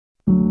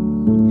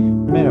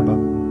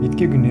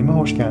Bitki gündemine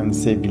hoş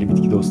geldiniz sevgili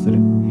bitki dostları.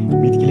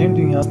 Bitkilerin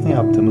dünyasına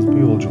yaptığımız bu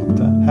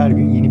yolculukta her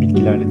gün yeni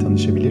bitkilerle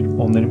tanışabilir,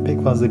 onların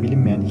pek fazla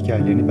bilinmeyen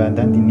hikayelerini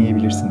benden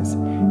dinleyebilirsiniz.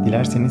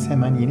 Dilerseniz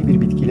hemen yeni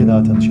bir bitkiyle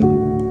daha tanışalım.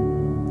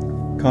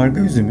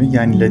 Kargaüzümü,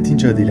 yani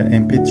Latince adıyla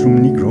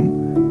Empetrum nigrum,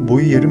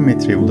 boyu yarım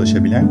metreye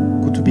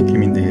ulaşabilen, kutup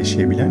ikliminde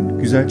yaşayabilen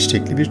güzel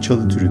çiçekli bir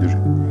çalı türüdür.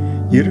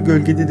 Yarı,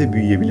 gölgede de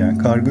büyüyebilen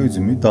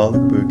kargaüzümü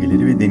dağlık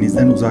bölgeleri ve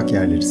denizden uzak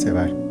yerleri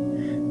sever.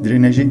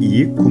 Drenajı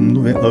iyi,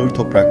 kumlu ve ağır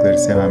toprakları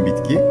seven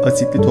bitki,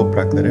 asitli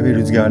topraklara ve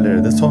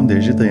rüzgarlara da son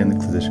derece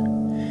dayanıklıdır.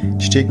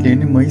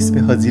 Çiçeklerini Mayıs ve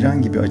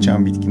Haziran gibi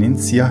açan bitkinin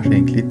siyah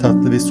renkli,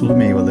 tatlı ve sulu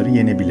meyveleri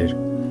yenebilir.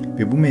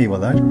 Ve bu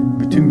meyveler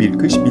bütün bir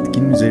kış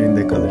bitkinin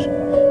üzerinde kalır.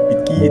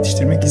 Bitkiyi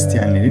yetiştirmek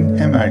isteyenlerin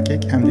hem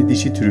erkek hem de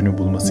dişi türünü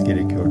bulması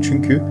gerekiyor.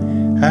 Çünkü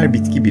her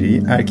bitki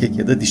bireyi erkek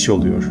ya da dişi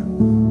oluyor.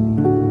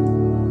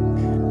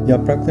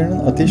 Yapraklarının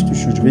ateş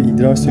düşürücü ve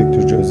idrar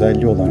söktürücü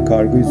özelliği olan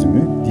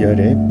kargaüzümü,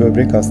 diyare,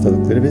 böbrek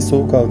hastalıkları ve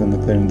soğuk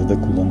algınlıklarında da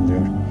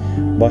kullanılıyor.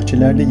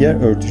 Bahçelerde yer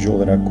örtücü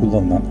olarak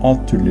kullanılan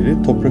alt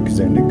türleri toprak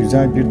üzerinde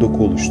güzel bir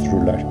doku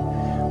oluştururlar.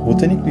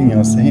 Botanik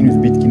dünyası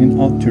henüz bitkinin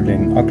alt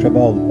türlerinin akraba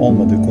olup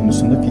olmadığı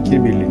konusunda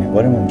fikir birliğine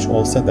varamamış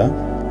olsa da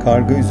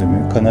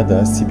kargaüzümü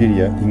Kanada,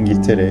 Sibirya,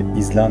 İngiltere,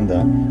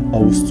 İzlanda,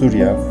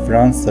 Avusturya,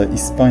 Fransa,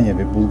 İspanya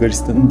ve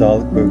Bulgaristan'ın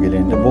dağlık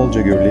bölgelerinde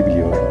bolca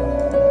görülebiliyor.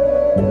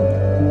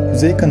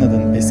 Kuzey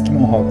Kanada'nın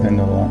Eskimo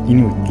halklarından olan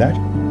Inuitler,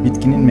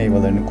 bitkinin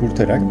meyvelerini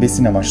kurutarak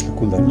besin amaçlı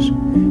kullanır.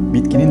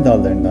 Bitkinin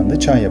dallarından da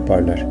çay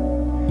yaparlar.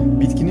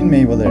 Bitkinin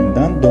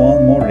meyvelerinden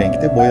doğal mor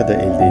renkte boya da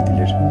elde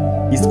edilir.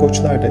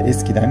 İskoçlar da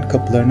eskiden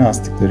kapılarına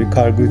astıkları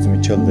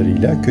kargaüzümü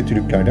çalılarıyla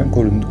kötülüklerden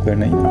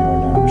korunduklarına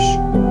inanıyorlarmış.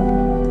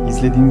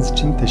 İzlediğiniz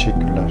için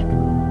teşekkürler.